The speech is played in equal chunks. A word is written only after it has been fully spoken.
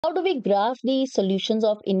How do we graph the solutions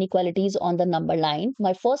of inequalities on the number line?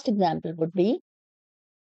 My first example would be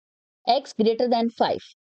x greater than 5.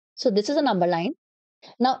 So this is a number line.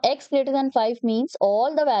 Now x greater than 5 means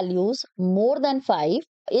all the values more than 5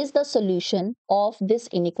 is the solution of this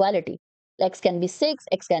inequality. X can be 6,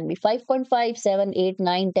 x can be 5.5, 7, 8,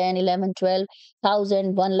 9, 10, 11, 12,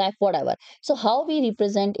 1000, 1 lakh, whatever. So how we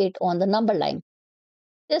represent it on the number line?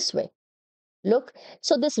 This way. Look,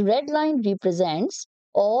 so this red line represents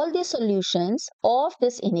all the solutions of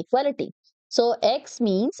this inequality. So x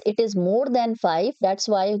means it is more than 5. That's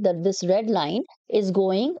why this red line is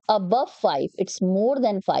going above 5. It's more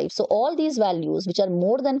than 5. So all these values which are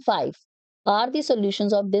more than 5 are the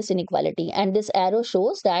solutions of this inequality. And this arrow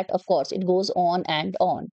shows that, of course, it goes on and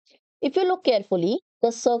on. If you look carefully,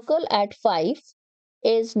 the circle at 5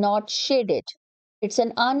 is not shaded. It's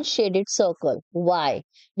an unshaded circle. Why?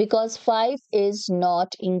 Because 5 is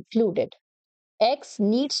not included. X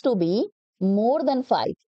needs to be more than 5.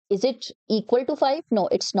 Is it equal to 5? No,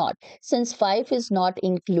 it's not. Since 5 is not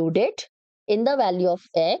included in the value of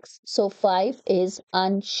x, so 5 is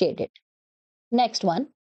unshaded. Next one,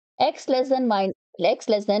 x less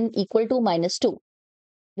than equal to minus 2.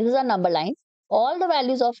 This is a number line. All the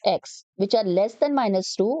values of x which are less than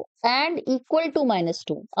minus 2 and equal to minus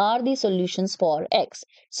 2 are the solutions for x.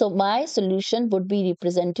 So my solution would be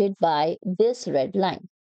represented by this red line.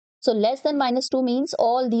 So less than minus 2 means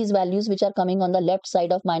all these values which are coming on the left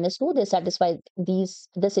side of minus 2, they satisfy this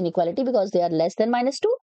inequality because they are less than minus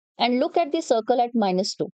 2. And look at the circle at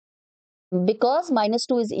minus 2. Because minus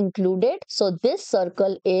 2 is included, so this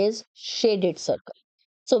circle is shaded circle.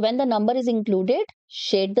 So when the number is included,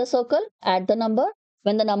 shade the circle, add the number.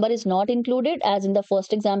 When the number is not included, as in the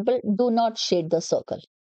first example, do not shade the circle.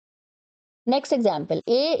 Next example,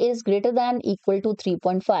 a is greater than equal to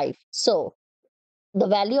 3.5. So the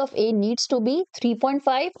value of a needs to be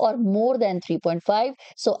 3.5 or more than 3.5.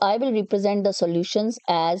 So I will represent the solutions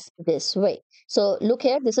as this way. So look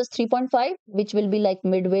here, this is 3.5, which will be like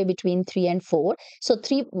midway between 3 and 4. So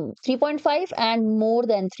 3.5 and more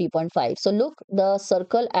than 3.5. So look, the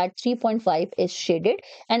circle at 3.5 is shaded,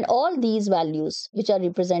 and all these values which are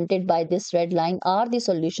represented by this red line are the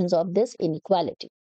solutions of this inequality.